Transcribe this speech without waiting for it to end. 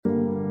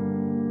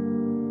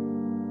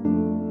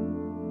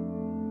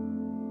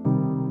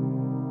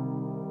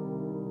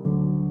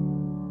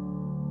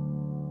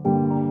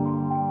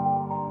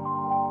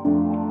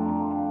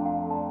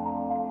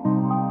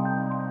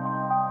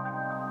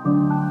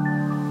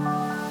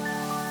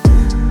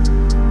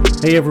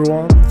Hey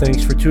everyone,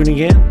 thanks for tuning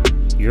in.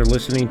 You're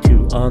listening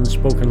to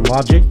Unspoken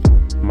Logic.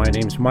 My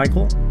name's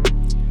Michael.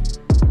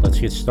 Let's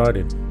get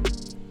started.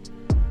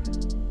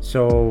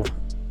 So,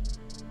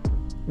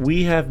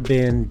 we have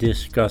been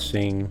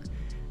discussing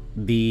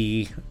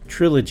the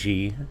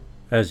trilogy,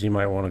 as you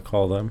might want to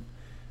call them,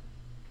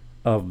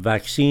 of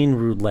vaccine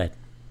roulette.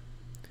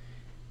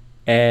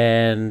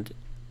 And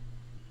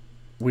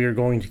we are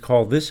going to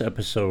call this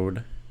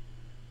episode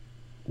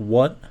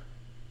What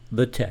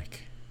the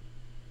Tech.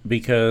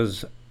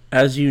 Because,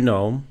 as you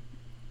know,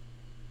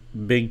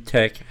 big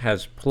tech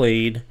has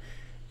played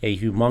a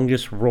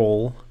humongous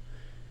role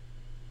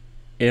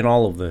in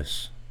all of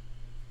this.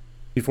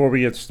 Before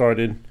we get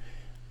started,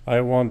 I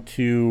want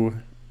to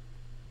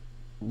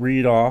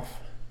read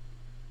off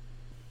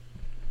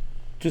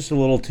just a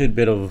little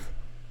tidbit of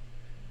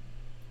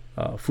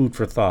food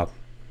for thought.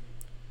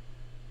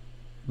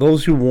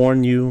 Those who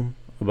warn you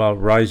about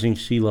rising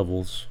sea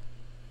levels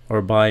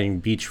are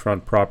buying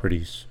beachfront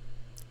properties.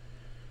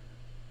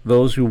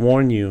 Those who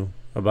warn you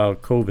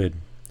about COVID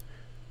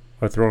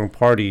are throwing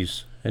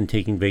parties and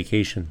taking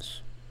vacations.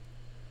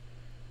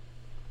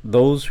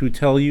 Those who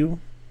tell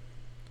you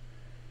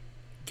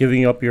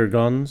giving up your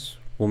guns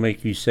will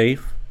make you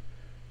safe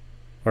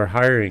are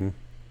hiring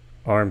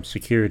armed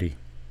security.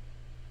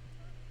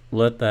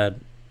 Let that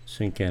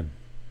sink in.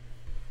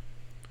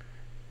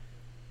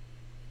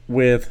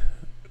 With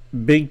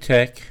big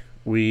tech,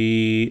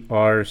 we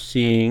are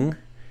seeing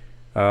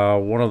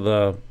one of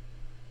the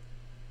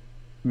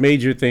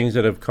major things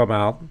that have come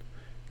out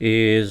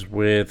is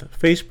with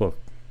Facebook.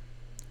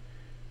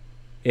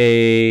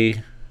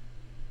 A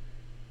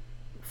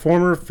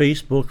former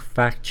Facebook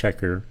fact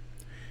checker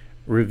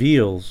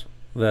reveals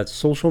that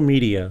social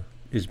media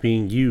is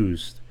being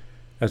used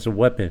as a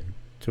weapon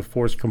to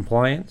force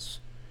compliance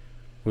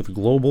with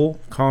global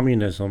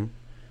communism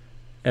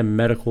and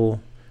medical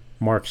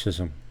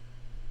Marxism.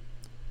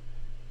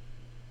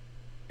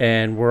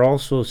 And we're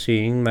also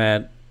seeing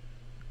that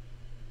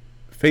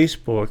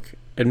Facebook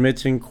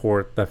admits in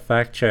court that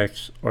fact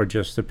checks are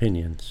just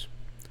opinions.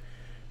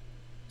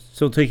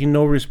 So taking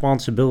no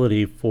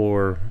responsibility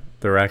for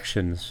their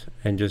actions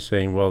and just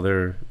saying, well,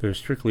 they're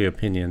strictly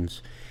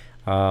opinions.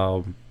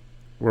 We're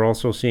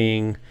also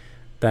seeing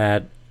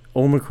that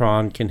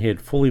Omicron can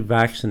hit fully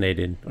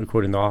vaccinated,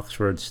 according to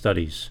Oxford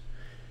studies.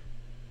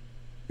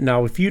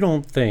 Now, if you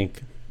don't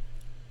think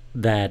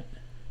that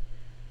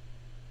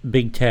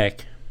big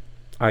tech,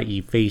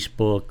 i.e.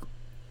 Facebook,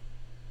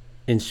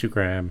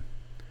 Instagram,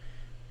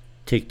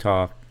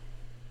 TikTok,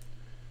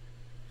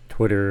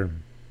 Twitter,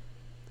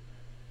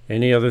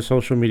 any other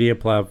social media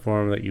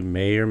platform that you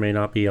may or may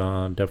not be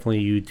on,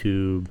 definitely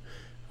YouTube.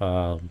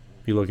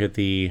 You look at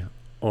the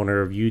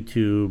owner of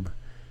YouTube,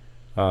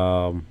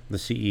 the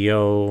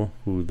CEO,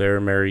 who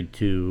they're married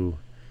to,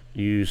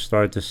 you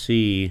start to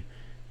see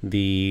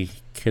the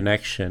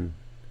connection.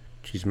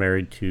 She's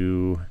married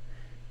to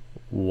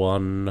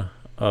one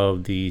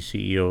of the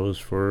CEOs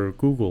for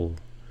Google,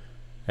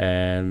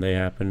 and they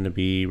happen to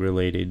be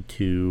related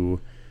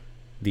to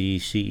the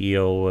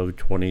CEO of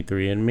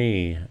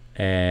 23andMe,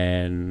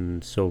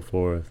 and so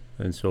forth,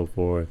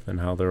 and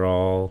how they're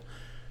all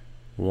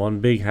one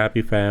big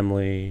happy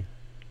family,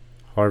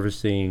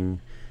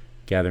 harvesting,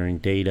 gathering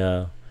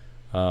data.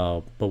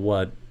 But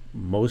what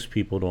most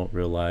people don't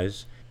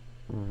realize,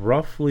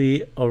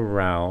 roughly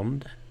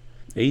around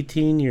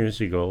 18 years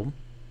ago,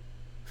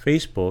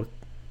 Facebook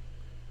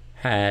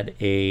had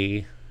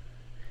a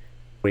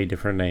way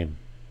different name.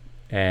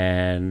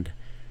 And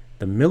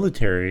the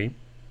military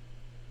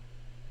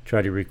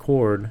tried to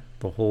record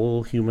the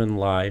whole human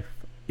life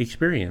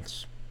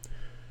experience,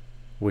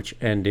 which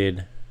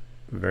ended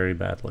very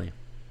badly.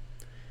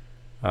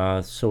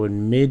 So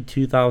in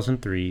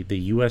mid-2003, the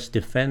U.S.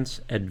 Defense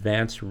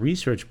Advanced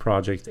Research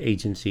Project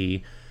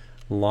Agency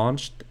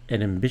launched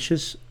an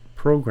ambitious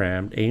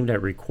program aimed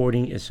at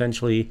recording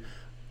essentially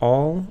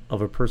all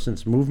of a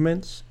person's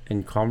movements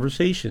and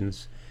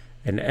conversations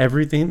and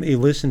everything they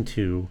listened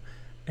to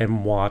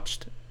and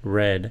watched,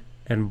 read,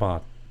 and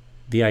bought.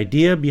 The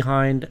idea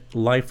behind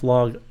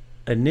LifeLog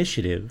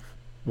Initiative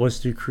was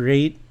to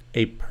create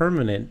a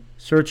permanent,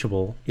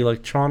 searchable,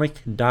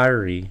 electronic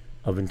diary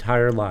of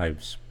entire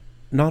lives.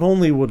 Not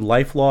only would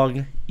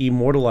LifeLog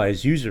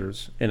immortalize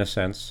users, in a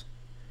sense,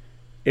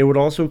 it would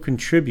also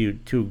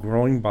contribute to a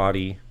growing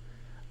body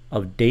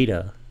of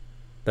data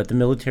that the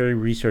military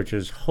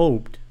researchers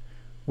hoped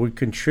would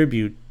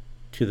contribute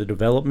to the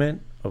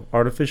development of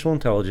artificial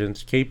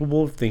intelligence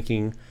capable of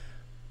thinking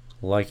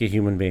like a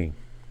human being.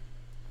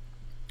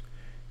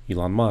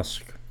 Elon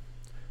Musk,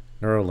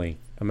 Neuralink,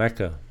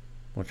 Ameca,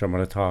 which I'm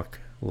going to talk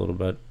a little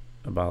bit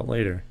about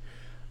later.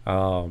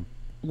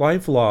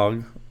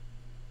 LifeLog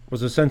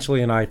was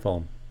essentially an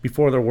iPhone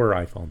before there were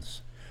iPhones.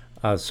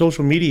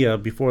 Social media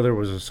before there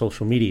was a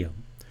social media.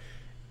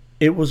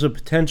 It was a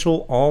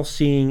potential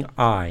all-seeing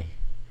eye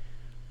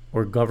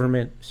or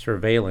government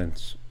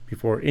surveillance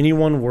before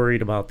anyone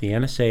worried about the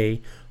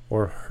NSA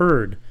or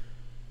heard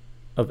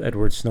of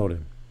Edward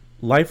Snowden.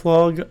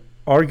 LifeLog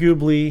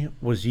arguably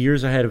was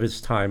years ahead of its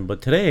time,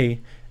 but today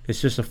it's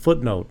just a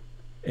footnote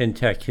in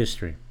tech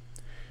history.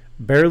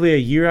 Barely a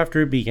year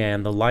after it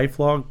began, the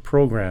LifeLog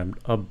program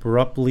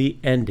abruptly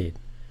ended,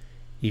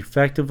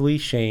 effectively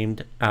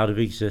shamed out of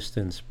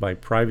existence by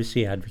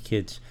privacy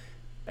advocates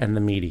and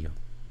the media.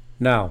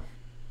 Now,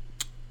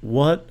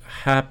 what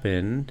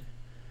happened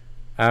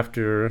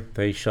after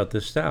they shut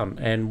this down,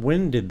 and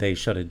when did they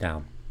shut it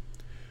down?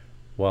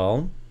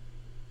 Well,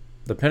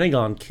 the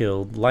Pentagon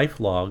killed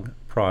LifeLog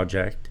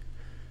project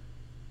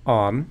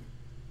on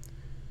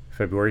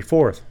February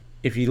 4th.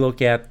 If you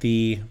look at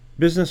the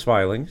business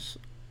filings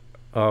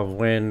of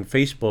when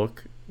Facebook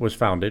was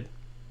founded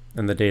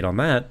and the date on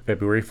that,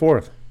 February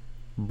 4th,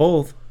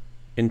 both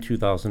in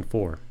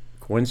 2004.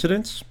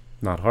 Coincidence?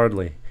 Not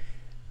hardly,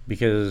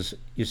 because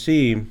you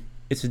see,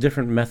 it's a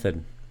different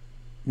method.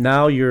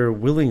 Now you're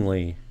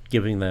willingly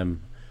giving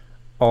them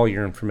all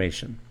your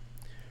information.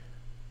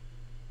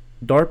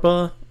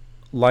 DARPA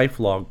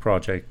LifeLog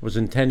project was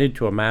intended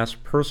to amass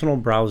personal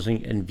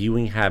browsing and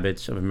viewing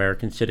habits of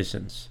American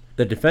citizens.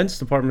 The Defense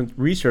Department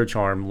research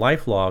arm,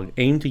 LifeLog,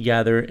 aimed to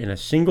gather in a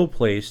single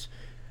place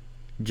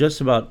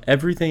just about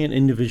everything an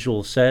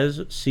individual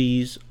says,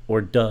 sees,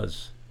 or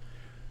does.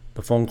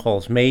 The phone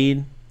calls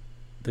made,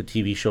 the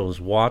TV shows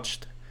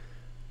watched,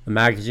 the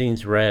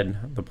magazines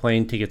read, the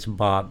plane tickets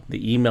bought,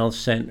 the emails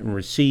sent and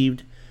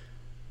received.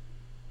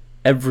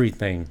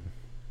 Everything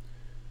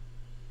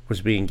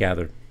was being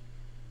gathered.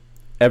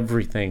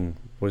 Everything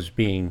was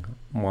being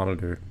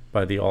monitored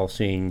by the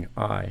all-seeing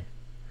eye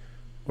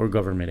or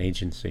government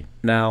agency.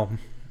 Now,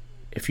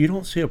 if you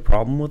don't see a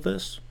problem with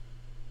this,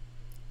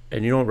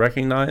 and you don't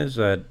recognize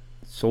that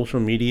social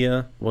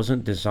media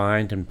wasn't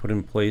designed and put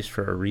in place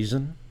for a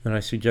reason, then I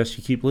suggest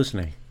you keep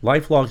listening.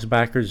 LifeLog's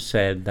backers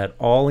said that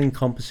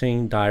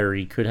all-encompassing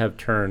diary could have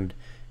turned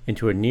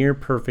into a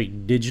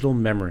near-perfect digital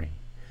memory,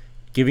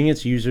 giving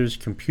its users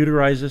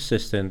computerized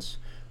assistance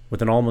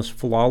with an almost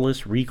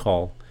flawless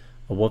recall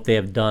of what they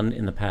have done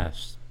in the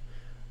past.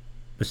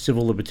 The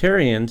civil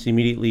libertarians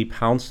immediately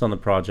pounced on the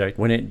project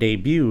when it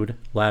debuted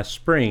last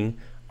spring,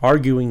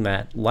 arguing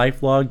that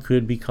LifeLog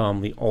could become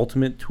the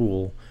ultimate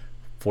tool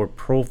for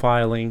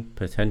profiling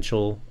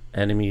potential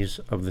enemies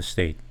of the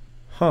state.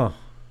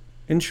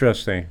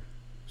 Interesting.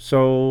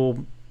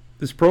 So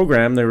this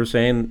program, they were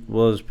saying,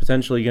 was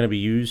potentially going to be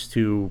used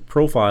to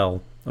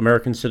profile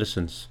American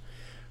citizens,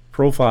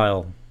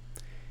 profile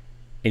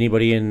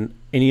anybody in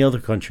any other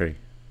country.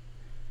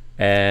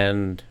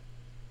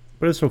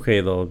 But it's okay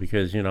though,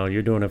 because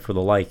you're doing it for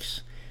the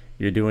likes,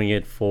 you're doing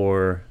it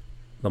for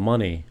the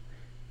money,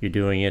 you're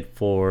doing it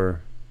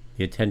for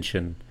the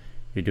attention,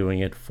 you're doing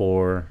it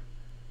for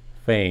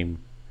fame,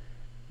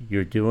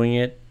 you're doing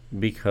it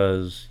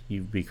because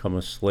you've become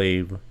a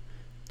slave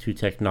to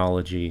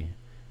technology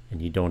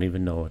and you don't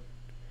even know it.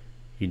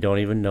 You don't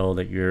even know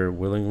that you're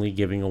willingly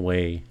giving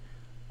away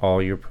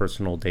all your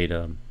personal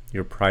data,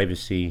 your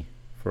privacy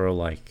for a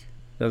like.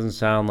 Doesn't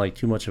sound like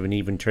too much of an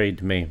even trade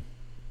to me.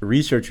 The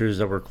researchers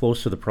that were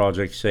close to the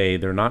project say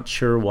they're not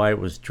sure why it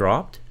was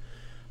dropped.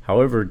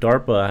 However,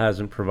 DARPA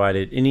hasn't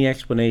provided any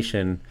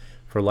explanation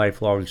for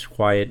LifeLog's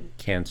quiet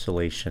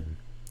cancellation.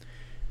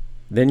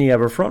 Then you have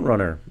a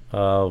frontrunner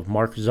of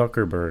Mark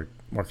Zuckerberg.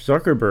 Mark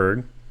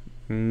Zuckerberg,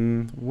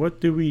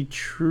 what do we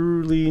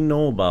truly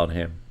know about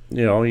him?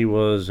 He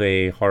was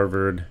a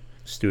Harvard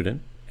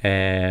student,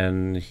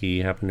 and he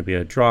happened to be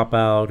a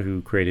dropout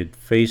who created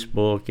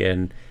Facebook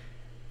and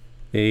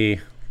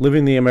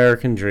living the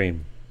American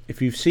dream.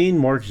 If you've seen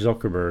Mark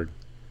Zuckerberg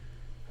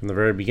from the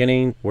very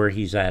beginning, where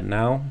he's at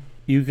now,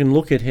 you can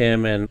look at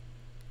him and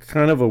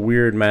kind of a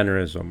weird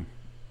mannerism.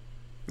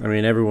 I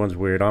mean, everyone's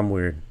weird. I'm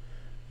weird.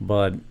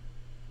 But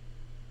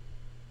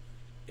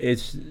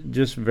it's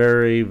just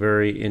very,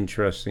 very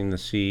interesting to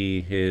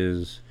see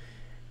his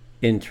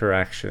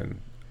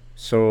interaction.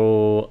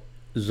 So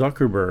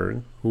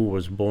Zuckerberg, who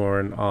was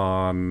born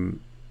on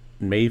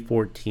May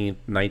 14th,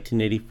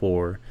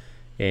 1984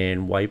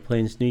 in White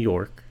Plains, New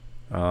York.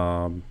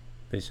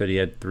 They said he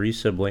had 3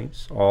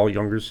 siblings, all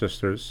younger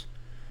sisters.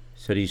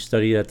 Said he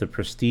studied at the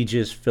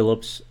prestigious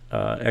Phillips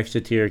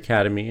Exeter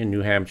Academy in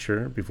New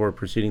Hampshire before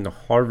proceeding to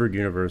Harvard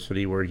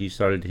University, where he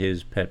started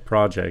his pet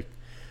project.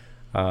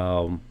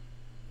 Winklevoss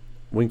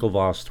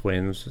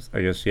twins,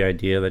 I guess the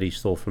idea that he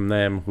stole from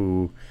them,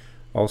 who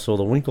also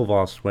the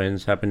Winklevoss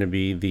twins happen to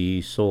be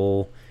the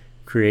sole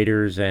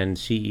creators and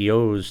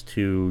CEOs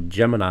to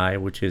Gemini,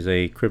 which is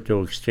a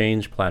crypto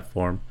exchange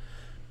platform.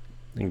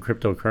 And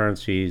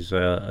cryptocurrency is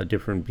a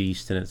different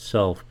beast in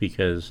itself,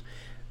 because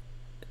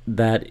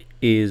that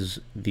is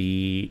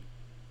the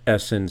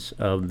essence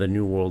of the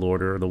New World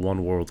Order, the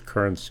one world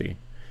currency.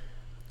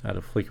 At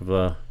a flick of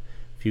a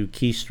few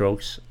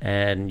keystrokes,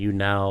 and you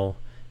now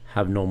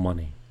have no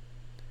money.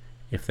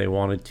 If they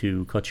wanted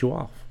to cut you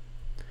off,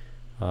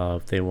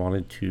 if they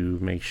wanted to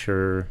make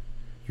sure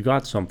you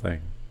got something,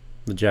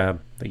 the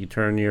jab, they could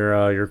turn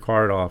your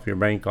card off, your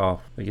bank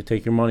off, they could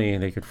take your money,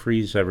 they could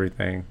freeze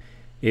everything.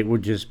 It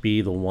would just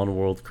be the one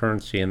world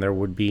currency, and there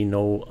would be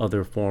no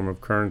other form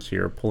of currency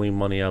or pulling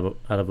money out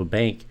of a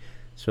bank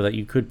so that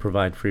you could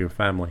provide for your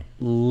family.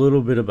 A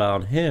little bit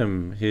about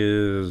him.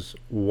 His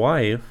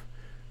wife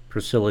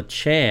Priscilla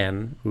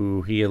Chan,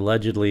 who he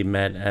allegedly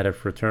met at a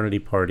fraternity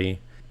party,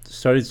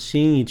 started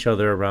seeing each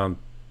other around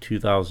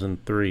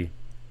 2003.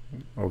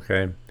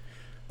 Okay.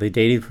 They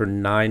dated for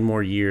 9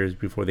 more years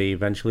before they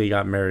eventually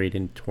got married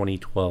in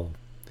 2012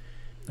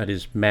 at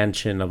his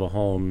mansion of a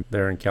home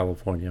there in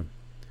California.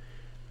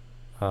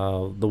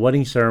 The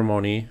wedding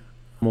ceremony,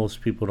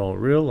 most people don't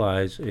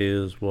realize,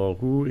 is, well,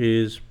 who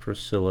is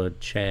Priscilla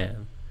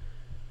Chan?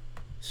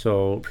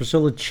 So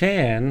Priscilla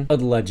Chan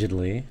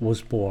allegedly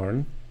was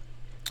born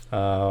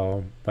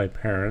by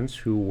parents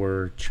who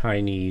were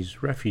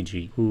Chinese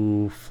refugees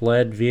who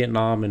fled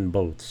Vietnam in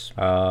boats.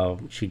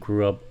 She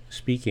grew up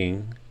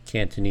speaking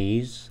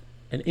Cantonese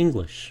and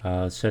English.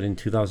 Said in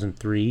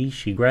 2003,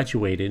 she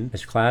graduated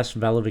as class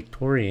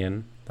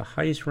valedictorian, the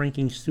highest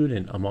ranking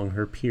student among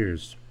her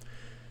peers,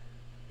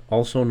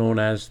 also known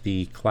as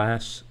the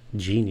class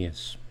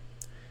genius.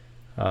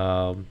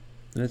 And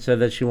it said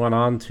that she went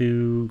on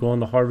to go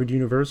on to Harvard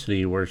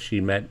University, where she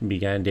met and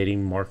began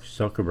dating Mark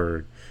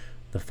Zuckerberg,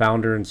 the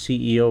founder and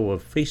CEO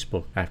of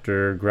Facebook.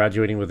 After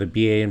graduating with a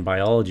BA in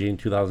biology in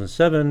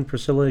 2007,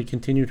 Priscilla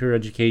continued her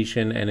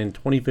education, and in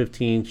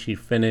 2015 she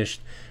finished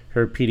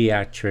her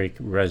pediatric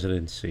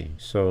residency.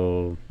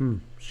 So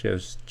she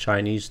has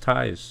Chinese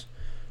ties.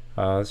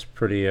 That's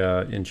pretty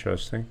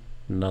interesting.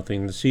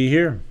 Nothing to see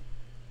here.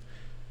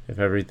 If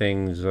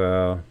everything's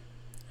an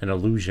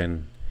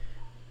illusion,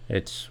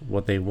 it's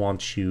what they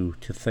want you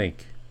to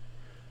think.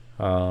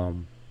 The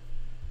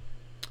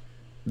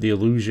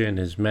illusion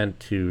is meant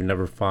to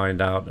never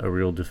find out a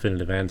real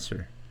definitive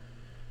answer.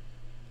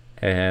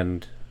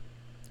 And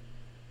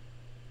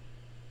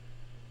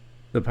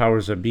the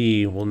powers that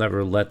be will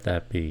never let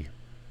that be,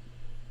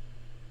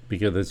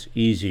 because it's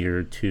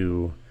easier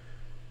to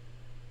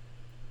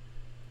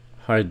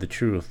hide the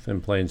truth in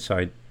plain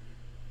sight.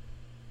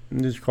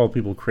 And just call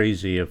people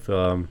crazy if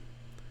you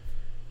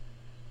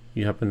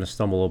happen to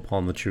stumble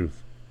upon the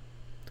truth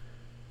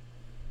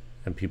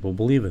and people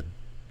believe it.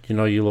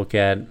 You look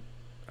at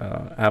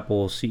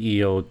Apple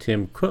CEO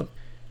Tim Cook,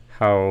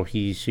 how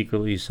he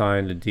secretly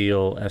signed a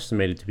deal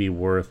estimated to be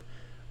worth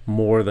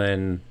more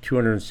than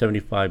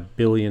 $275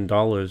 billion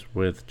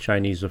with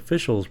Chinese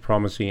officials,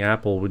 promising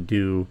Apple would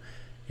do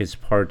its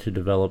part to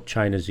develop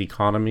China's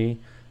economy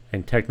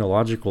and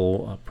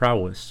technological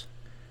prowess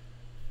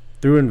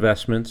through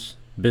investments,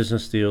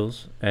 business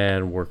deals,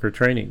 and worker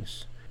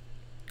trainings.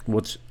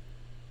 What's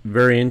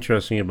very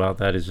interesting about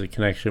that is the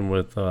connection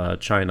with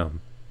China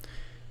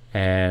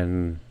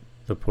and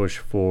the push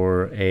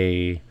for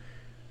a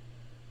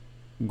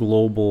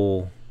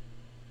global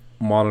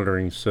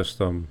monitoring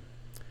system,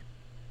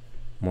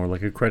 more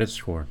like a credit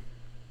score,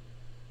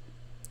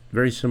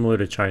 very similar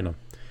to China,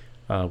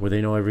 where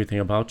they know everything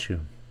about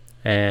you.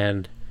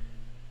 And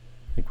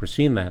I think we're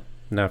seeing that.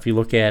 Now, if you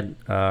look at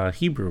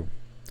Hebrew,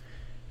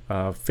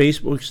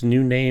 Facebook's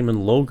new name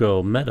and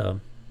logo, Meta,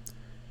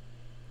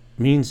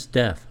 means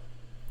death.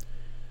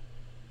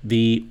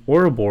 The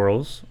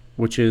Ouroboros,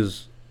 which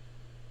is,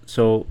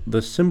 so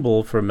the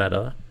symbol for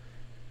Meta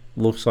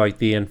looks like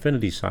the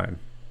infinity sign,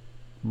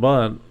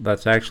 but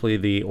that's actually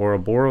the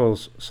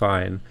Ouroboros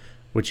sign,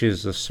 which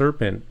is the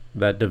serpent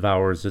that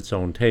devours its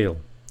own tail.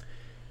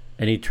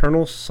 An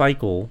eternal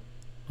cycle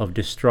of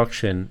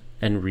destruction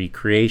and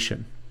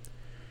recreation.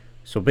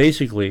 So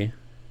basically,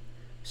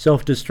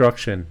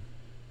 self-destruction.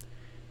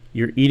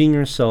 You're eating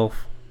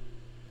yourself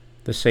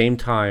the same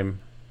time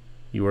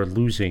you are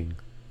losing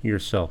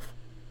yourself.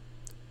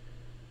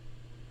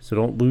 So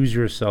don't lose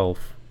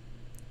yourself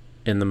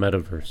in the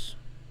metaverse.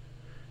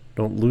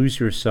 Don't lose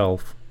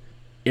yourself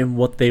in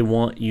what they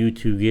want you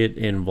to get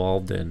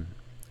involved in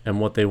and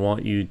what they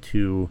want you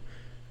to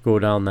go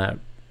down that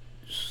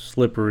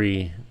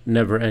slippery,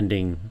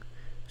 never-ending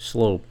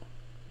slope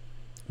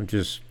of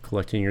just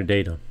collecting your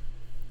data.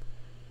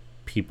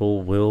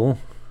 People will,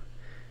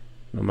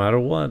 no matter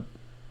what,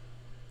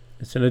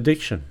 it's an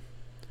addiction.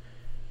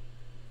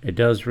 It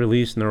does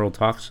release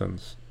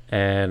neurotoxins,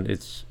 and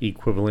it's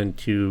equivalent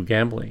to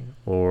gambling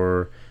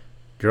or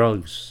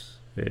drugs.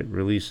 It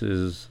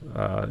releases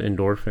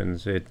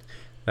endorphins,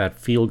 that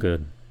feel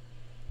good.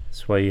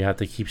 That's why you have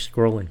to keep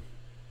scrolling.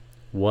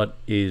 What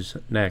is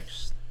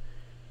next?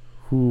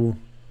 Who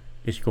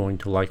is going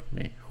to like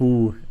me?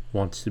 Who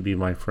wants to be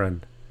my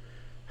friend?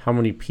 How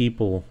many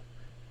people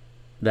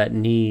that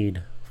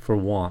need for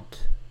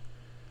want,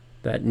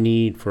 that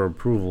need for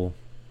approval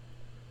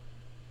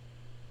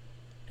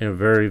in a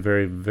very,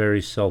 very,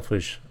 very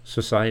selfish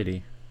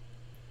society?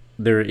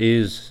 There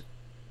is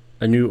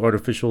a new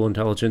artificial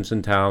intelligence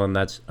in town, and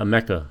that's a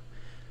mecha.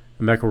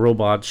 A mecha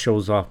robot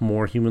shows off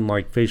more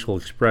human-like facial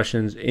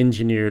expressions,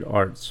 engineered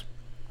arts.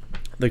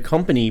 The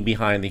company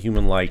behind the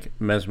human-like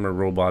Mesmer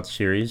robot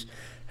series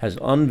has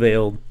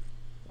unveiled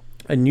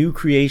a new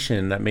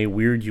creation that may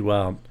weird you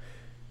out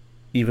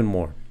even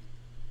more.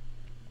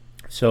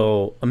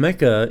 So, a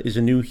mecha is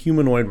a new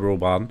humanoid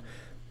robot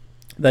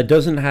that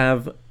doesn't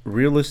have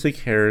realistic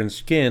hair and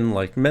skin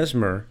like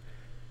Mesmer,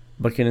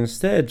 but can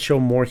instead show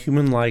more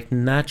human-like,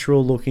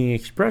 natural-looking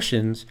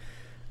expressions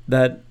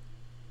that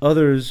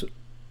others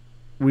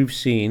we've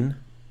seen,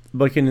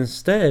 but can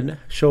instead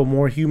show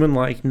more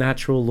human-like,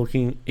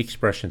 natural-looking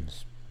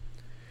expressions.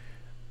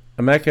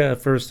 Ameca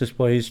at first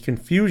displays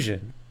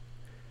confusion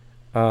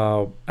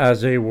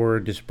as they were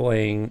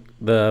displaying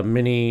the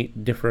many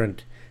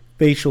different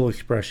facial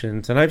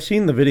expressions. And I've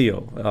seen the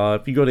video.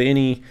 If you go to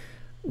any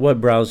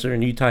web browser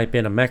and you type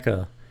in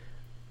Ameca,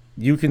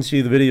 you can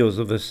see the videos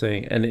of this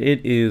thing, and it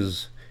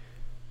is,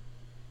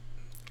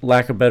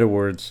 lack of better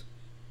words,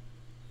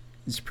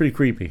 it's pretty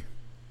creepy.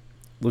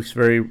 Looks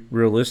very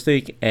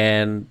realistic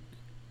and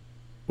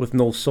with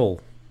no soul.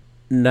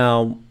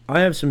 Now, I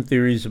have some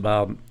theories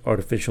about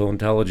artificial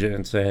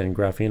intelligence and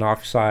graphene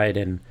oxide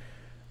and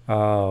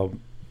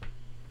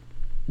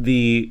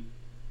the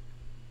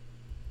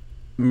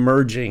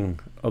merging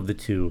of the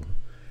two,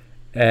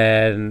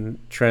 and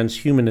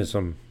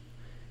transhumanism,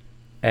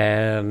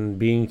 and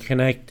being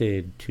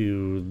connected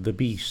to the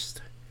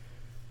beast.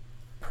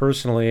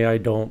 Personally, I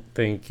don't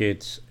think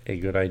it's a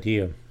good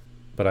idea,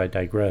 but I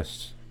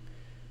digress.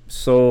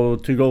 So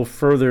to go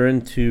further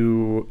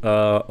into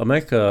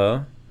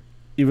Ameca,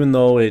 even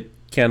though it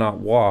cannot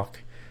walk,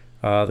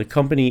 the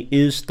company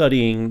is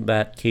studying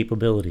that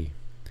capability.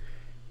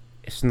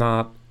 It's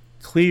not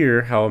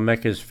clear how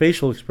Ameca's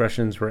facial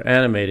expressions were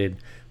animated,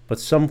 but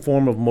some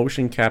form of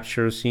motion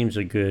capture seems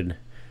a good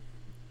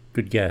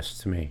guess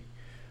to me.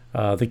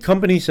 The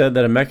company said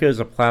that Ameca is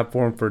a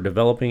platform for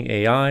developing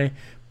AI,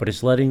 but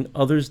is letting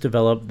others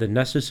develop the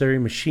necessary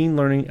machine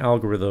learning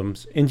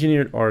algorithms.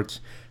 Engineered Arts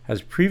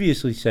has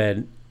previously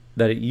said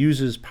that it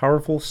uses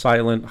powerful,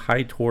 silent,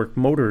 high-torque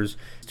motors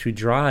to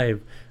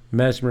drive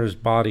Mesmer's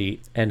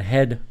body and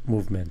head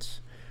movements.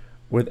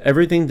 With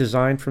everything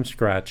designed from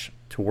scratch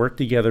to work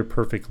together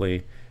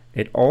perfectly,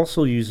 it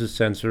also uses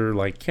sensors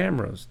like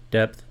cameras,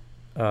 depth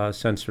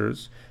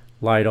sensors,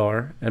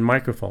 LiDAR, and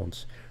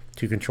microphones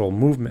to control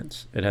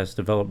movements. It has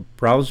developed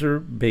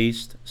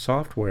browser-based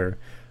software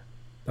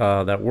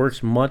that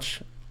works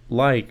much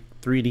like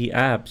 3D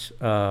apps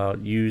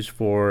used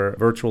for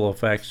virtual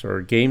effects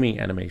or gaming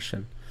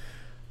animation.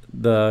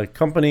 The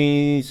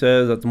company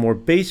says that the more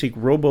basic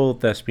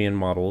Robo-Thespian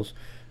models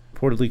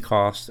reportedly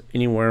cost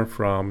anywhere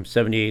from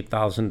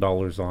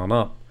 $78,000 on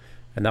up.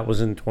 And that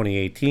was in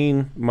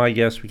 2018. My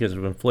guess, because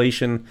of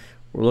inflation,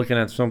 we're looking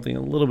at something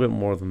a little bit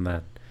more than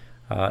that.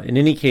 In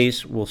any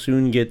case, we'll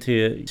soon get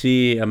to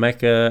see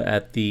Ameca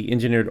at the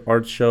Engineered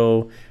Arts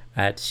Show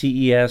at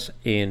CES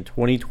in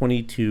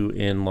 2022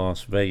 in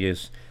Las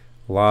Vegas,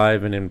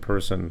 live and in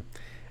person.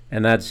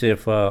 And that's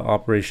if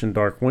Operation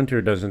Dark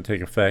Winter doesn't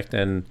take effect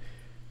and,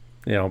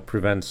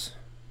 prevents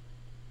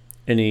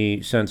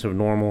any sense of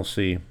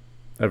normalcy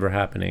ever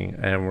happening.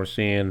 And we're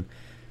seeing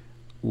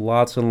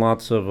lots and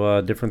lots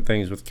of different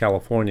things with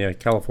California.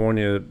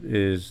 California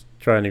is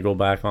trying to go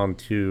back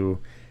onto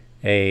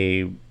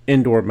a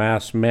indoor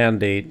mask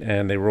mandate,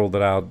 and they rolled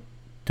it out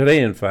today,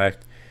 in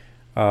fact,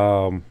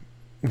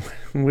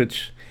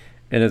 which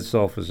in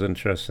itself is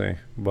interesting.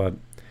 But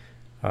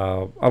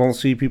I don't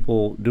see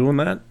people doing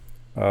that.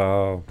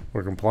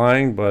 We're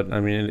complying, but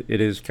I mean,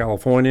 it is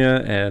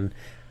California, and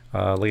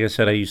like I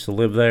said, I used to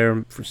live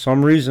there. For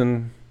some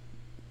reason,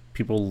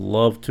 people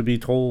love to be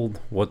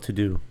told what to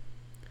do.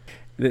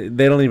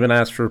 They don't even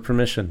ask for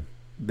permission.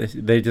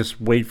 They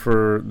just wait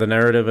for the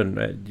narrative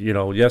and,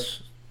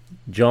 yes,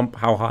 jump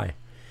how high.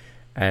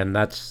 And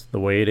that's the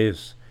way it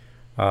is.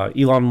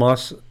 Elon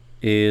Musk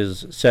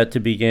is set to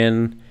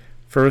begin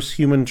first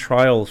human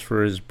trials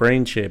for his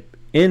brain chip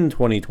in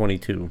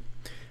 2022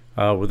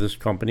 with his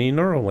company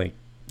Neuralink.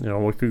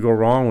 What could go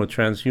wrong with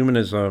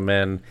transhumanism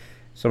and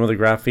some of the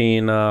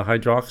graphene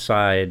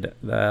hydroxide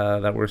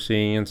that we're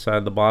seeing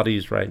inside the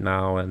bodies right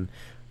now, and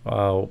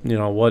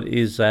what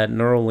is that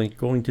Neuralink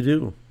going to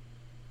do?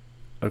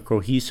 A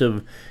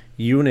cohesive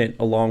unit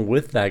along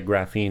with that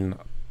graphene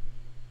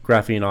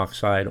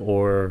oxide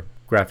or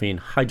graphene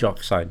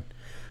hydroxide.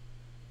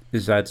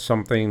 Is that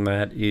something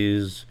that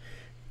is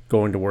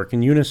going to work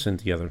in unison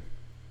together?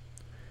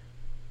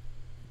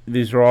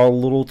 These are all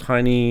little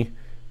tiny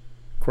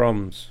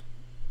crumbs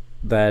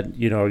that,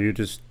 you're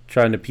just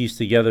trying to piece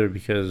together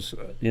because,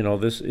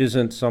 this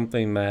isn't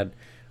something that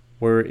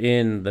we're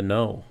in the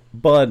know.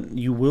 But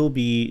you will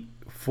be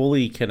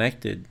fully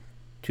connected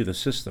to the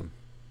system.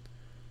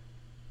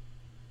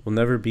 Will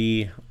never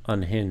be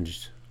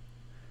unhinged.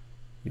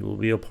 You will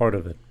be a part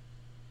of it.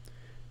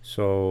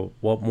 So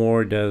what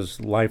more does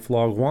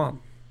LifeLog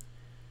want?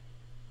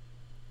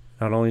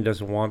 Not only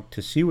does it want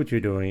to see what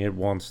you're doing, it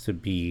wants to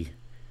be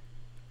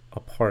a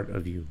part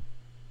of you.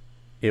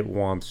 It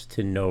wants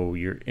to know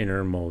your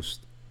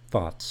innermost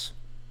thoughts.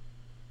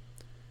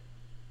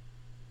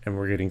 And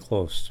we're getting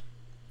close.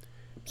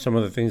 Some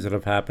of the things that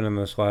have happened in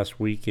this last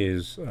week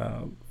is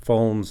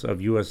phones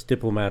of U.S.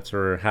 diplomats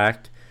are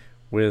hacked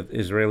with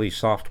Israeli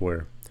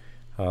software.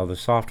 The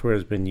software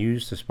has been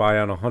used to spy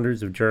on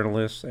hundreds of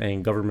journalists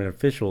and government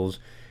officials,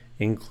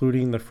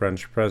 including the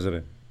French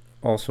president.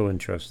 Also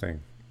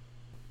interesting.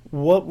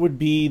 What would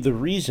be the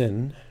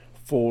reason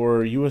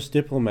for U.S.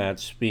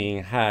 diplomats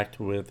being hacked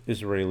with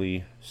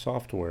Israeli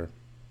software?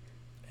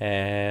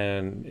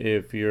 And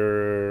if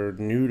you're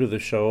new to the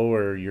show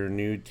or you're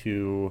new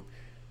to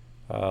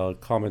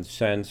common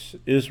sense.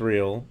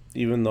 Israel,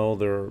 even though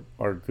there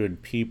are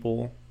good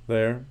people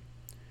there,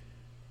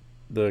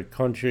 the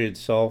country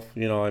itself,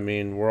 I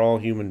mean, we're all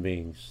human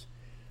beings.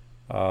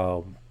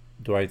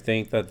 Do I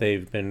think that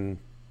they've been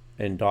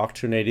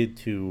indoctrinated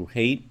to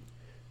hate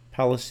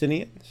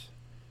Palestinians?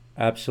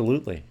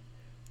 Absolutely.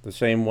 The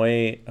same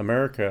way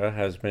America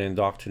has been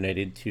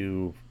indoctrinated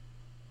to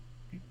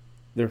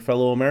their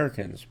fellow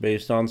Americans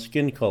based on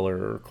skin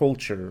color or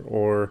culture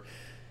or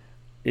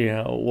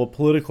what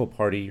political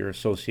party you're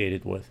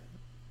associated with.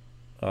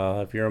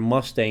 If you're a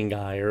Mustang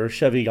guy or a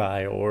Chevy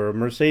guy or a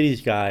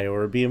Mercedes guy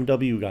or a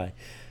BMW guy,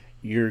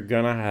 you're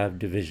gonna have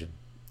division.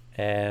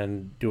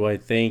 And do I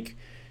think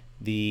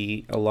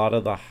a lot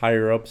of the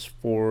higher ups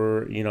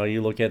for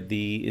you look at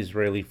the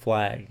Israeli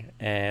flag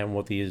and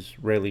what the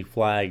Israeli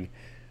flag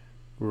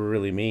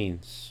really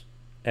means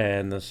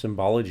and the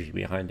symbology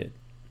behind it?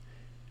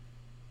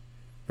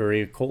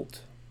 Very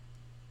occult,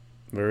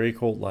 very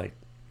occult like.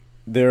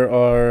 There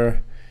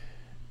are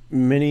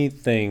many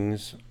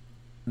things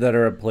that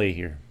are at play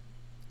here.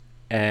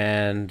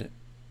 And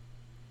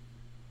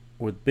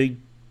with big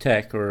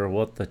tech, or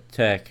what the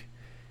tech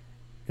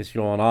is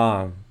going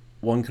on,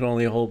 one can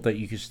only hope that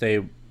you can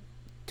stay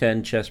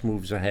 10 chess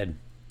moves ahead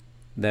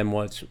than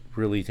what's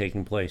really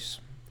taking place.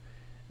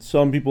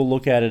 Some people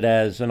look at it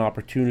as an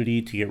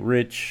opportunity to get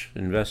rich,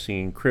 investing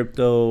in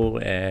crypto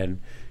and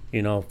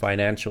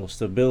financial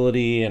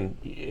stability, and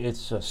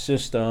it's a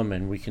system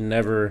and we can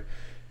never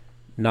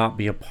not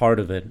be a part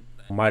of it.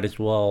 Might as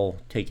well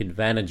take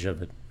advantage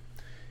of it.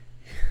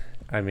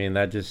 I mean,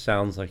 that just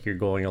sounds like you're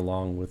going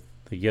along with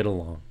the get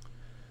along.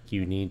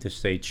 You need to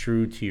stay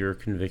true to your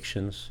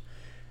convictions,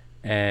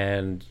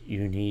 and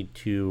you need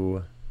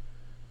to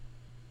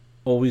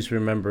always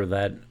remember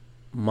that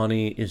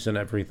money isn't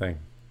everything.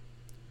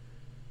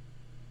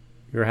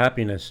 Your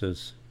happiness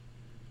is.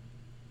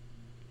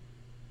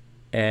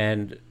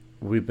 And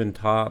we've been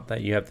taught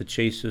that you have to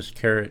chase this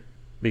carrot,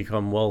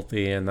 become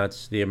wealthy, and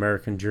that's the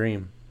American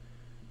dream.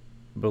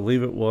 I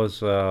believe it was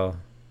there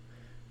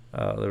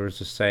was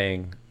a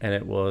saying, and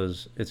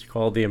it's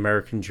called the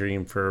American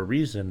dream for a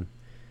reason,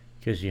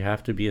 because you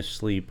have to be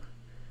asleep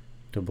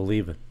to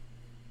believe it.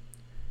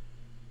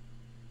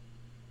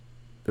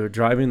 They're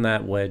driving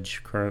that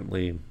wedge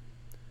currently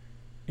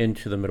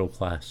into the middle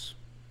class.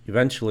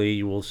 Eventually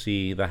you will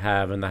see the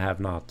have and the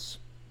have-nots.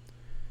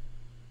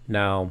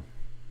 Now,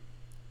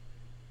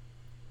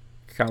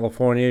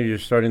 California, you're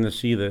starting to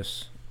see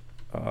this.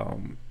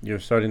 You're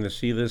starting to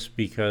see this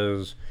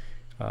because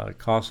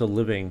cost of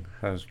living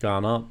has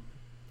gone up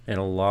in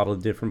a lot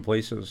of different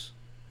places.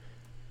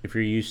 If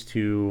you're used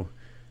to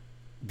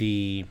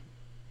the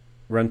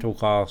rental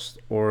cost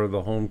or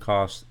the home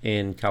cost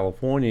in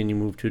California and you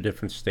move to a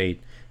different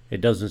state, it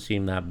doesn't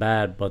seem that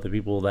bad. But the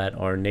people that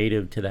are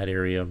native to that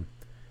area,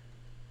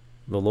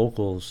 the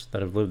locals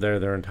that have lived there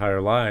their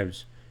entire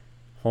lives,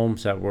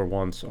 homes that were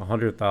once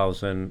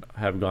 $100,000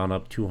 have gone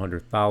up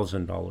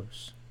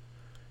 $200,000.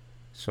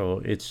 So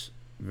it's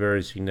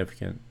very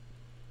significant.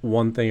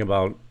 One thing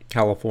about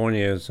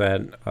California is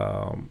that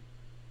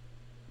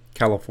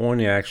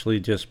California actually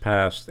just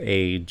passed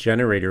a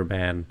generator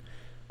ban.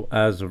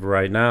 As of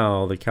right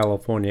now, the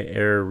California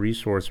Air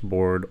Resource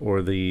Board,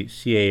 or the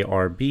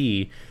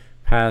CARB,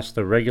 passed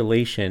a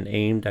regulation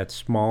aimed at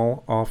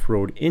small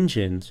off-road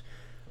engines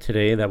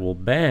today that will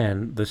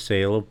ban the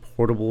sale of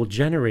portable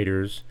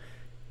generators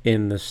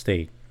in the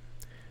state,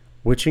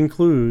 which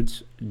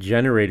includes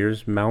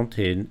generators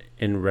mounted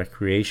in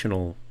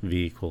recreational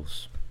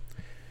vehicles.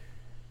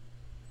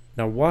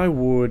 Now, why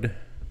would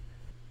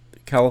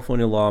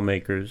California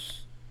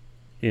lawmakers,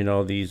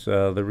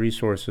 the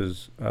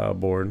Resources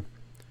Board,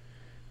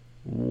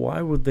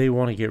 why would they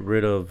want to get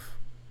rid of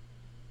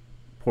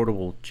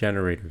portable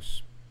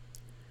generators?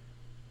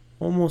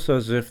 Almost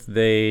as if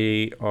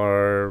they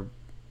are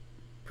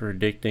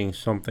predicting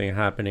something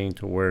happening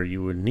to where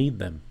you would need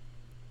them.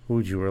 Who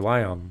would you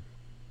rely on?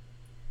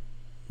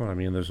 Well, I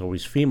mean, there's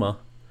always FEMA.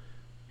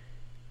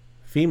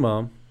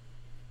 FEMA,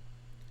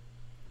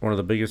 one of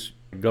the biggest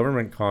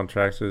government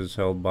contracts, is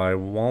held by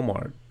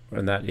Walmart,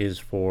 and that is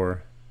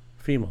for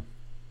FEMA.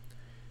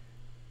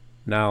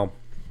 Now,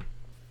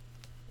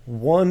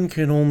 one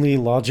can only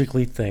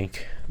logically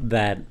think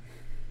that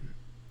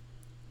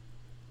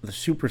the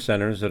super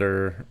centers that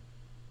are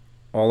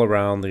all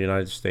around the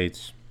United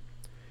States,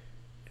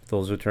 if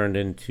those are turned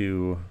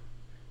into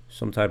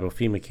some type of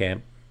FEMA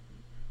camp,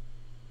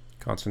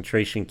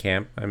 concentration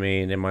camp. I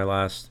mean, in my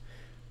last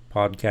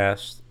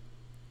podcast,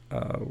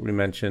 we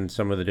mentioned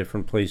some of the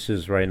different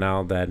places right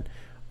now that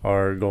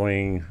are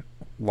going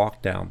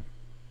lockdown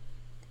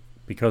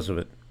because of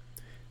it.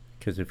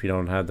 Because if you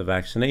don't have the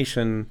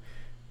vaccination,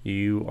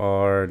 you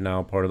are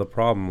now part of the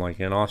problem, like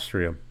in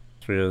Austria.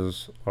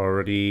 Austria's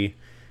already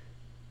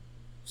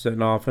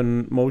setting off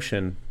in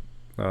motion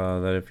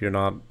that if you're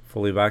not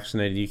fully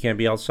vaccinated, you can't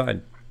be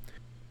outside.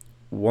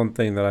 One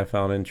thing that I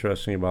found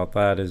interesting about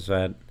that is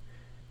that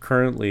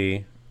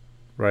currently,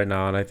 right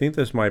now, and I think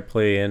this might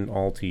play in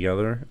all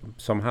together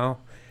somehow,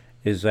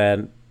 is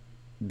that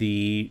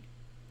the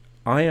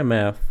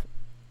IMF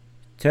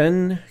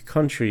 10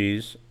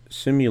 countries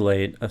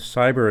simulate a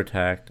cyber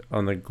attack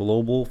on the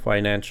global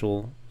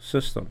financial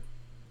system.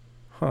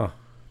 Well,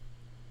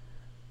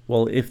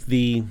 if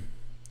the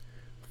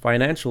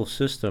financial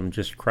system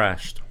just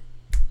crashed,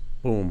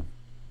 boom,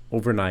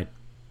 overnight,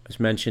 as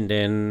mentioned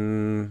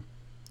in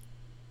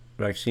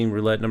Vaccine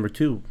Roulette number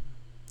 2,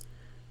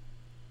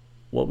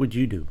 what would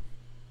you do?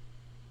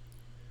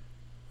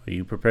 Are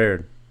you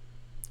prepared?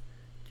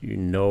 Do you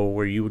know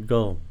where you would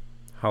go?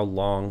 How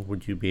long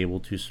would you be able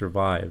to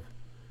survive?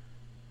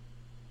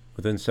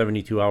 Within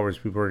 72 hours,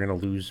 people are going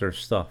to lose their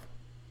stuff.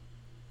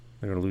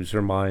 They're going to lose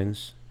their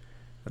minds,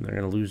 and they're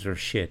going to lose their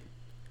shit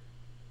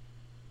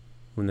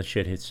when the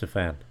shit hits the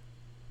fan.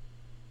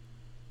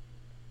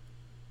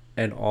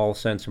 And all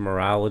sense of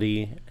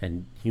morality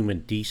and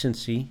human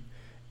decency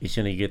is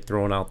going to get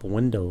thrown out the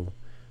window,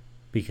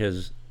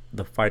 because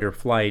the fight or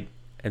flight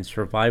and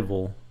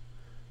survival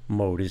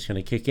mode is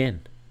going to kick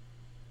in.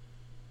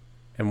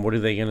 And what are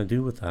they going to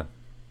do with that?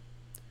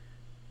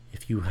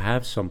 If you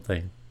have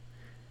something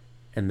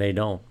and they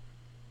don't,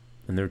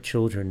 and their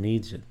children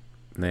needs it,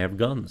 and they have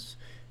guns,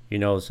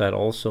 is that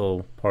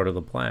also part of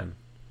the plan?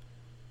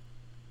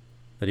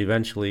 That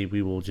eventually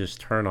we will just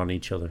turn on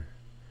each other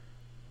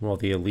while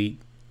the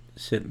elite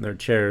sit in their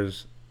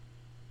chairs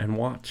and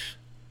watch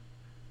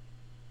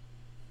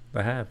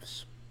the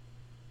haves.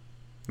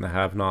 And the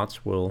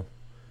have-nots will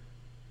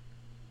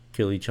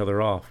kill each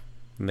other off,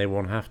 and they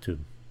won't have to.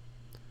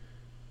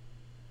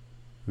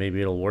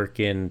 Maybe it'll work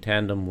in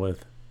tandem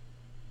with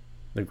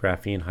the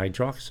graphene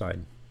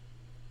hydroxide.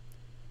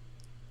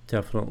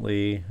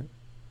 Definitely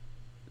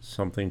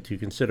something to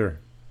consider.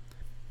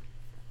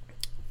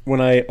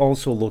 When I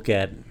also look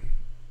at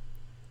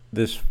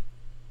this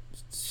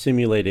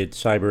simulated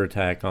cyber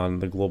attack on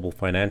the global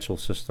financial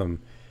system,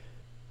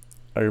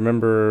 I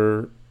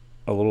remember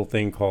a little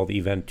thing called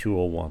Event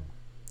 201.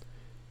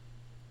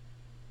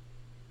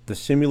 The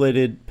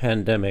simulated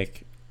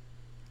pandemic,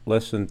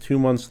 less than 2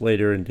 months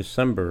later in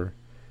December,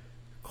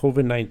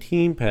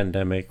 COVID-19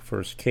 pandemic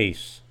first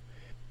case.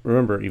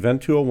 Remember,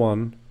 Event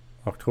 201,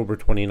 October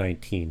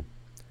 2019.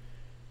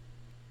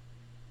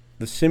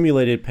 The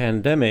simulated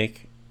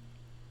pandemic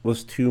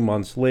was 2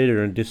 months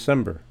later in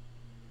December,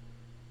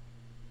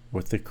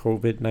 with the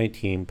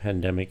COVID-19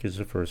 pandemic as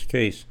the first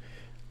case.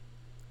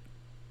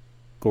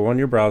 Go on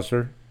your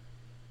browser,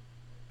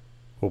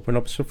 open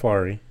up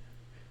Safari,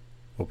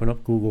 open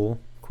up Google,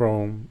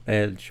 Chrome,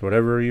 Edge,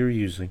 whatever you're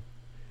using,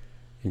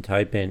 and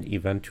type in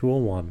Event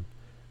 201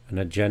 and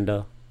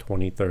Agenda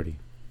 2030.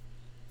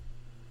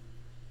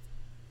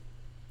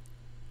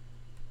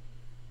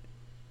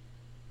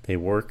 They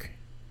work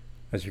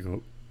as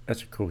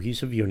a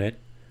cohesive unit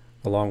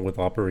along with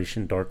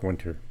Operation Dark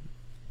Winter.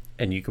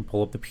 And you can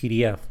pull up the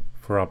PDF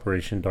for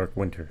Operation Dark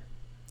Winter.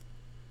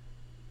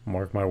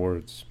 Mark my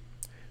words.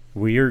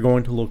 We are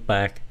going to look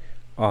back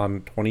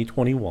on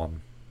 2021,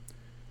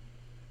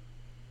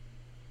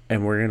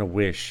 and we're going to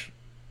wish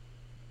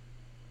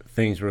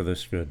things were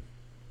this good.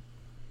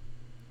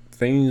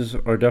 Things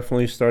are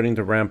definitely starting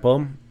to ramp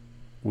up.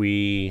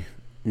 We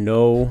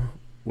know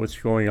what's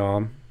going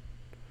on.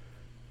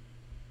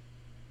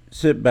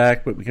 Sit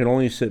back, but we can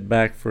only sit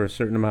back for a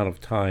certain amount of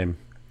time.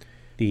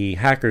 The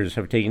hackers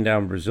have taken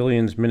down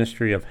Brazilian's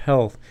Ministry of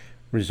Health,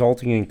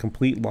 resulting in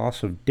complete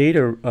loss of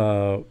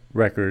data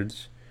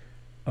records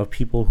of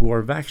people who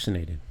are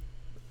vaccinated.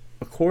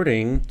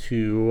 According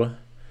to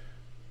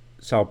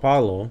Sao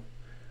Paulo,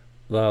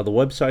 the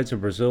websites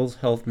of Brazil's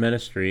health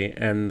ministry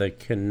and the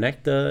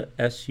Conecta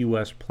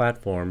SUS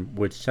platform,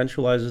 which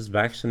centralizes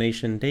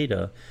vaccination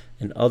data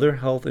and other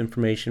health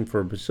information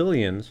for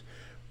Brazilians,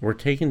 were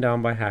taken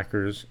down by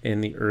hackers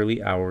in the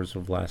early hours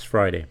of last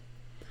Friday.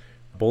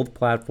 Both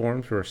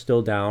platforms were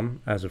still down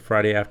as of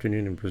Friday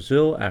afternoon in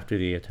Brazil after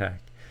the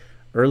attack.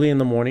 Early in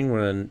the morning,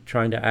 when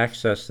trying to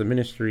access the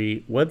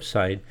ministry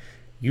website,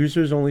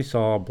 users only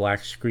saw a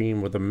black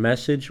screen with a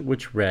message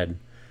which read,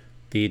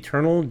 "The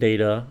internal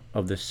data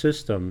of the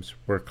systems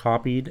were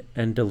copied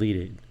and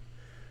deleted.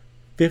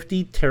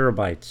 50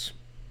 terabytes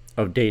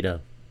of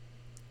data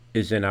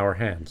is in our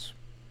hands.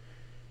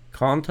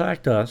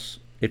 Contact us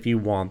if you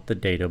want the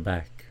data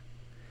back."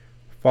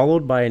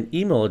 Followed by an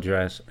email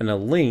address and a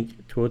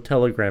link to a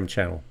Telegram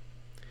channel.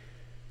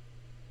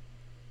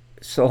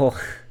 So,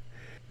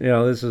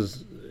 this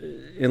is,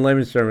 in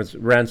layman's terms,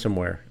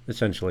 ransomware,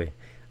 essentially.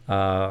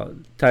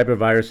 Type of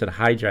virus that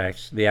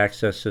hijacks the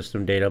access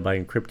system data by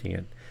encrypting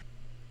it.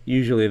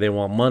 Usually they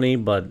want money,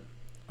 but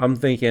I'm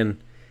thinking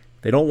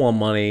they don't want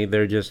money.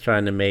 They're just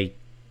trying to make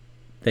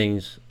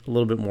things a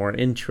little bit more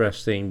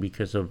interesting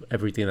because of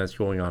everything that's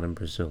going on in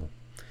Brazil.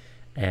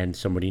 And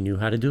somebody knew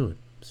how to do it,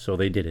 so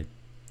they did it.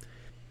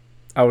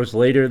 Hours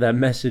later, that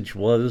message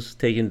was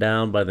taken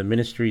down by the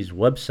ministry's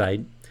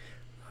website.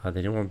 They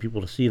didn't want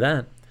people to see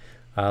that.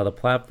 The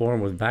platform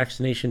with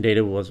vaccination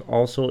data was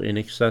also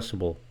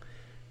inaccessible,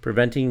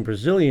 preventing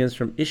Brazilians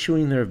from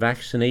issuing their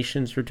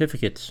vaccination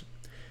certificates.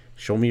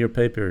 Show me your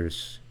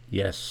papers.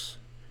 Yes.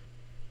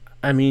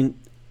 I mean,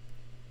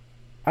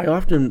 I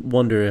often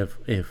wonder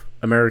if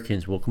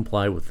Americans will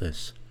comply with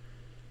this.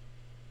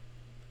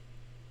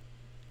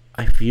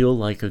 I feel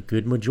like a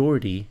good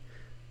majority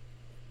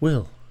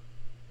will.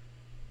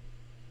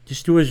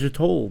 Just do as you're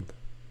told.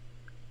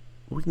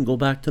 We can go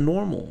back to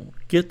normal.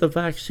 Get the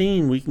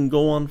vaccine. We can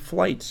go on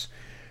flights.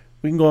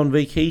 We can go on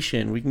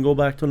vacation. We can go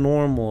back to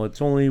normal.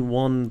 It's only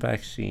one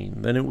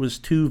vaccine. Then it was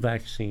two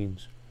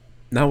vaccines.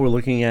 Now we're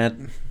looking at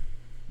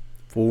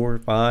 4,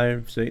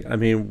 5, 6. I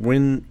mean,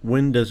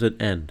 when does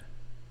it end?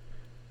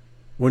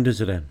 When does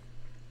it end?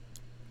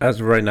 As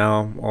of right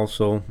now,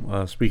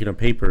 also, speaking of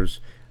papers,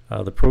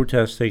 the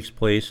protest takes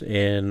place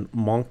in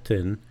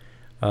Moncton,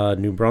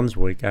 New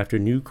Brunswick, after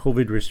new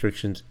COVID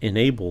restrictions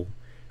enable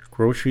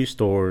grocery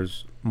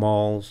stores,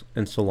 malls,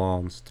 and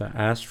salons to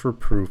ask for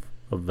proof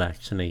of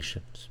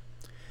vaccinations.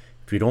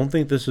 If you don't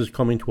think this is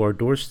coming to our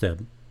doorstep,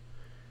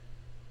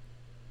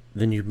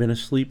 then you've been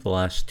asleep the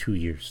last 2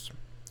 years.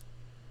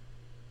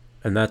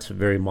 And that's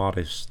very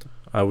modest.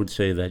 I would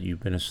say that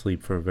you've been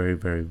asleep for a very,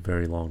 very,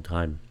 very long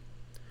time.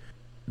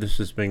 This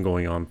has been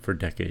going on for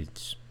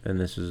decades, and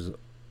this is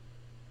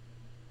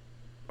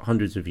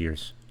hundreds of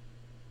years.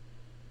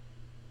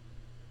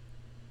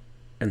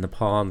 And the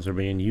pawns are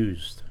being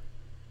used.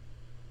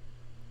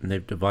 And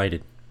they've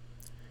divided.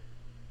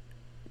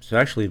 It's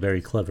actually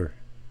very clever.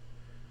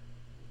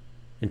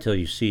 Until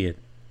you see it.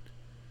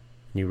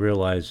 And you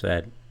realize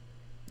that,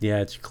 yeah,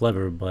 it's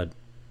clever, but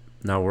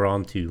now we're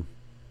on to...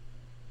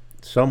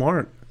 Some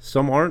aren't.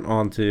 Some aren't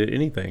onto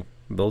anything.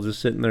 They'll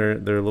just sit in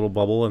their little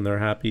bubble, and they're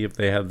happy if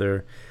they have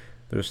their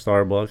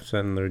Starbucks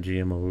and their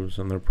GMOs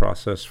and their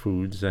processed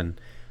foods, and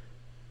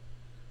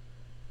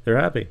they're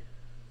happy.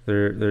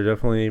 They're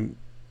definitely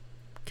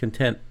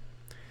content.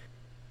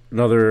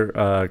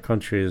 Another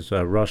country is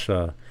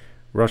Russia.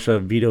 Russia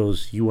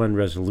vetoes UN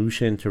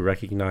resolution to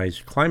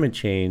recognize climate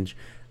change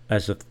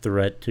as a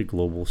threat to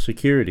global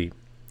security.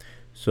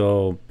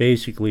 So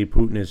basically,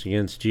 Putin is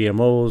against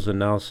GMOs and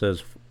now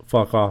says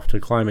fuck off to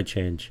climate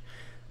change.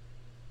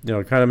 You know,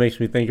 it kind of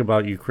makes me think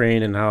about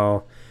Ukraine and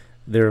how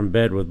they're in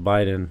bed with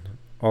Biden.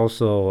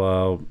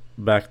 Also,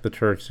 back the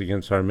Turks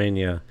against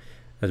Armenia,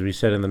 as we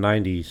said in the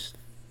 90s,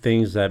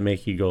 things that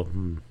make you go,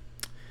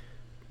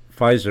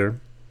 Pfizer,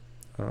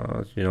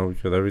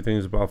 because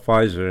everything's about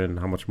Pfizer and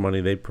how much money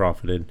they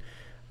profited.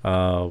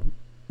 Now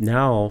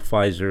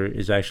Pfizer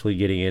is actually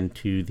getting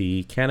into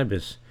the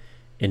cannabis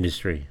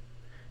industry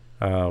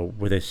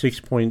with a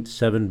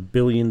 $6.7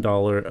 billion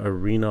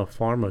Arena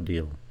Pharma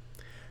deal.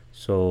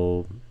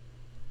 So,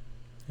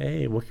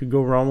 hey, what could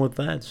go wrong with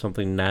that?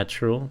 Something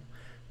natural,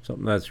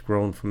 something that's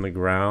grown from the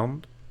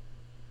ground.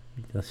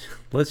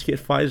 Let's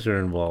get Pfizer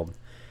involved.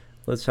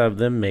 Let's have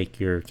them make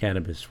your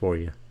cannabis for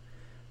you.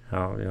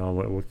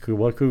 What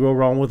could go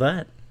wrong with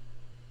that?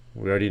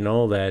 We already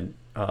know that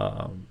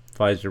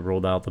Pfizer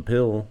rolled out the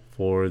pill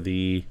for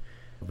the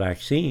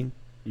vaccine.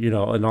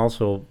 And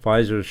also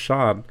Pfizer's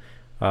shot.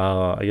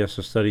 I guess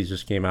the studies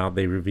just came out.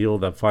 They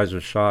revealed that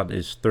Pfizer's shot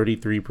is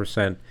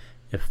 33%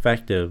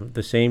 effective.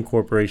 The same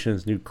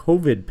corporation's new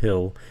COVID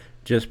pill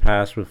just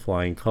passed with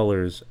flying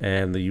colors,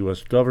 and the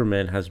U.S.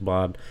 government has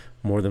bought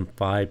more than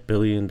 $5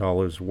 billion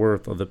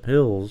worth of the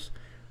pills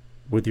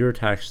with your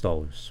tax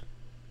dollars.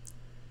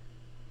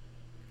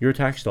 Your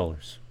tax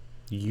dollars.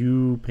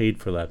 You paid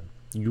for that.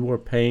 You are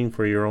paying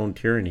for your own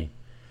tyranny,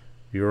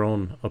 your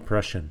own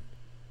oppression.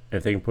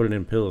 If they can put it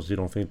in pills, you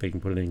don't think they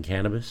can put it in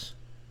cannabis?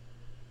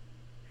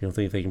 You don't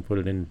think they can put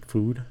it in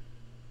food?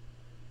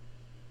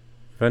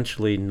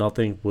 Eventually,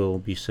 nothing will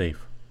be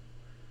safe.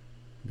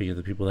 Because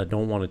the people that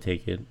don't want to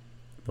take it,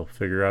 they'll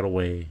figure out a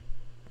way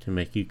to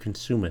make you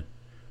consume it,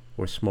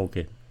 or smoke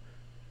it,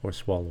 or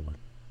swallow it.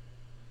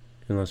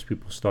 Unless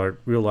people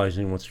start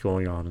realizing what's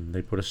going on and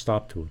they put a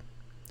stop to it.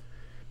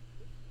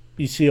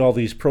 You see all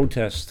these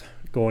protests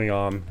going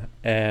on,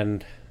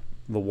 and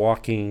the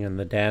walking and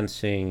the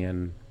dancing,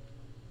 and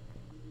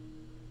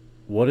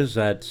what is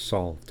that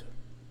solved?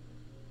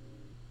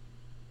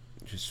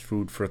 Just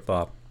food for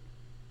thought.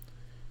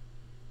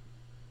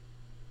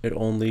 It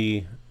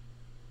only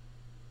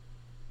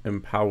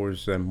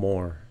empowers them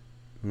more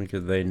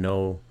because they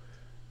know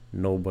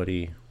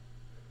nobody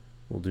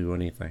will do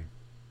anything.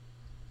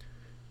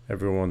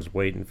 Everyone's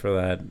waiting for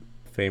that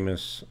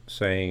famous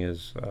saying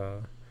is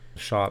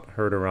shot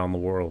heard around the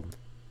world.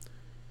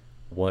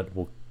 What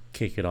will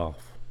kick it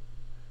off?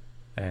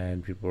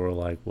 And people are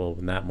like, well,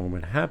 when that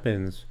moment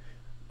happens,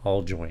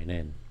 I'll join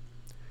in.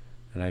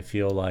 And I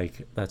feel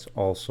like that's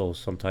also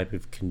some type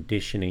of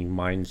conditioning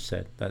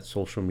mindset that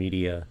social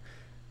media,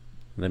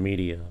 the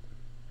media,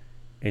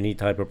 any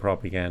type of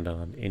propaganda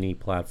on any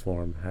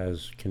platform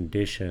has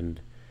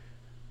conditioned,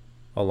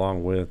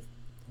 along with,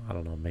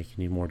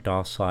 making you more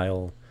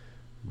docile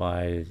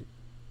by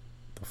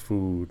the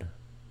food,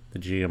 the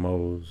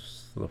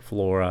GMOs, the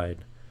fluoride,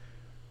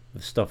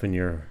 the stuff in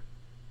your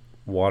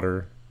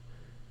water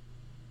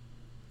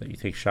that you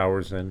take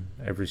showers in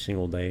every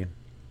single day.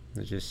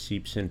 It just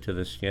seeps into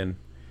the skin,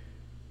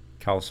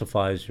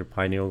 calcifies your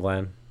pineal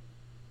gland.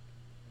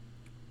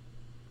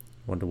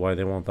 Wonder why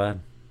they want that.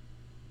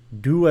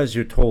 Do as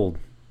you're told.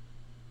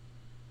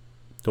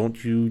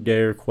 Don't you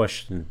dare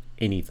question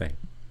anything.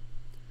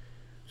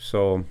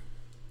 So,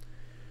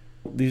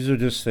 these are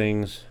just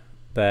things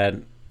that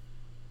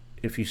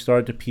if you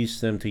start to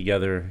piece them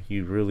together,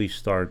 you really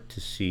start to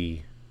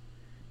see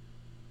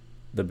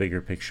the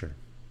bigger picture.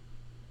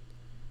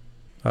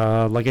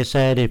 Like I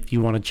said, if you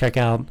want to check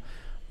out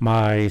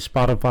my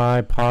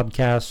Spotify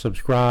podcast,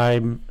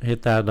 subscribe,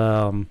 hit that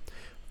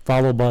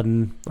follow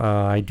button.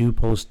 I do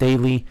post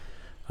daily,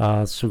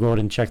 so go ahead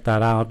and check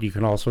that out. You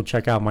can also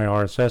check out my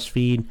RSS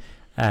feed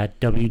at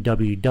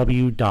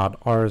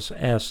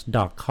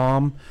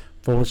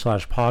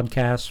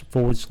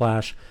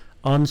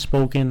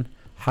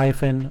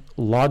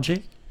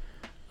www.rss.com/podcast/unspoken-logic.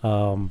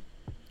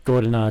 Go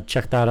ahead and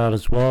check that out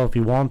as well if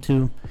you want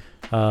to.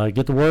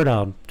 Get the word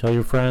out. Tell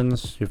your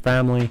friends, your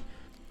family.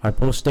 I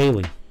post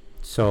daily,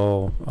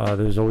 so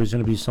there's always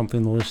going to be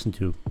something to listen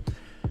to.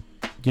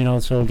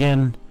 So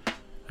again,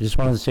 I just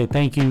wanted to say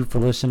thank you for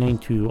listening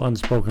to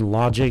Unspoken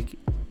Logic.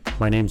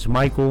 My name's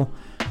Michael.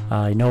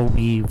 I know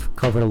we've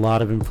covered a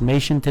lot of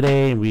information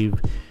today, and we've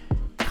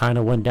kind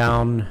of went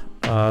down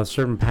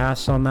certain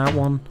paths on that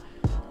one.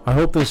 I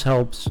hope this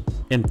helps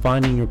in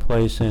finding your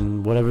place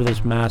in whatever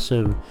this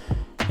massive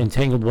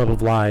entangled web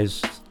of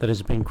lies that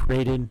has been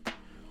created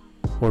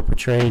or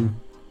portrayed.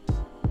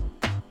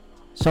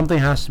 Something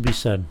has to be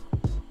said.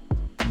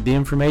 The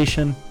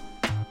information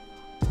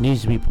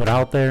needs to be put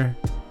out there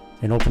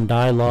in open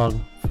dialogue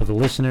for the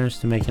listeners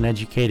to make an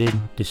educated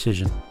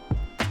decision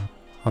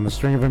on the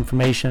string of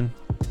information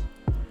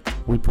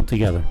we put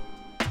together.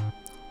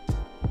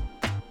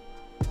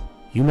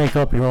 You make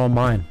up your own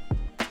mind.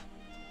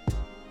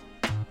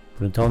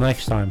 But until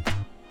next time,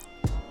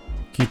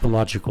 keep it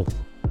logical.